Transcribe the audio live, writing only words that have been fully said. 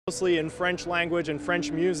Mostly in French language and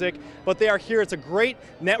French music, but they are here. It's a great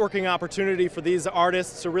networking opportunity for these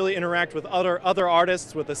artists to really interact with other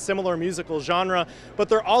artists with a similar musical genre, but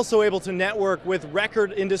they're also able to network with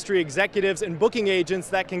record industry executives and booking agents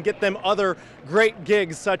that can get them other great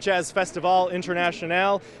gigs such as Festival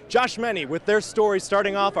International. Josh Meny with their story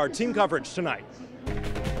starting off our team coverage tonight.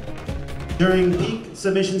 During peak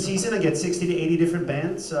submission season, I get 60 to 80 different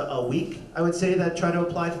bands a week, I would say, that try to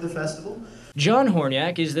apply to the festival. John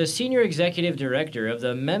Horniak is the Senior Executive Director of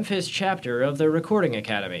the Memphis chapter of the Recording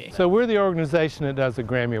Academy. So we're the organization that does the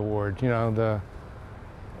Grammy Awards. You know,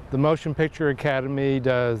 the Motion Picture Academy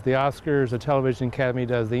does the Oscars, the Television Academy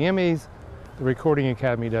does the Emmys, the Recording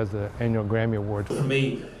Academy does the annual Grammy Awards. For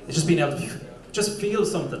me, it's just being able to just feel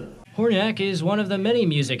something. Horniak is one of the many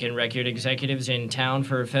music and record executives in town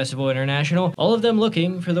for Festival International, all of them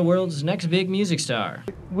looking for the world's next big music star.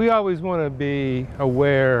 We always want to be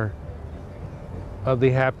aware of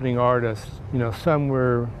the happening artists. You know, some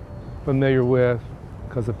we're familiar with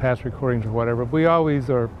because of past recordings or whatever. We always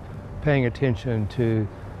are paying attention to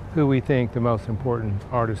who we think the most important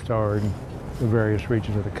artists are in the various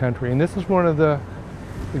regions of the country. And this is one of the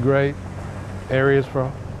great areas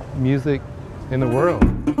for music in the world.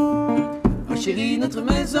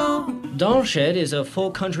 Danched is a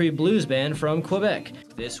folk country blues band from Quebec.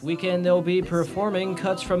 This weekend they'll be performing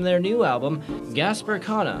cuts from their new album,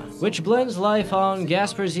 Gaspercana, which blends life on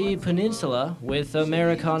Gaspésie Peninsula with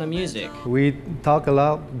Americana music. We talk a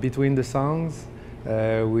lot between the songs.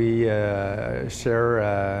 We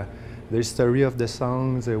share the history of the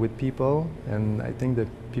songs with people, and I think that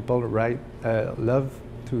people love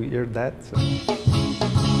to hear that.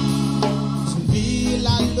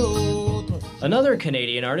 Another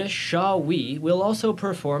Canadian artist, Shaw Wee, will also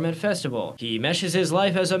perform at Festival. He meshes his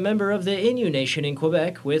life as a member of the Innu Nation in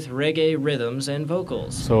Quebec with reggae rhythms and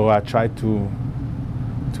vocals. So I try to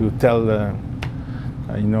tell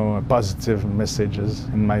you know, positive messages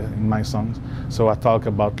in my songs. So I talk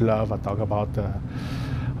about love, I talk about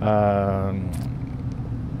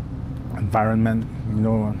environment, you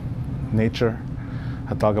know, nature.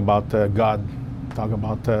 I talk about God, talk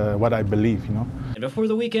about what I believe, you know. And before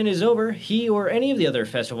the weekend is over, he or any of the other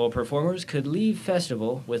festival performers could leave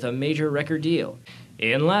Festival with a major record deal.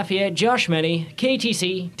 In Lafayette, Josh Meny,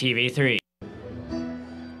 KTC TV3.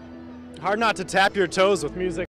 Hard not to tap your toes with music.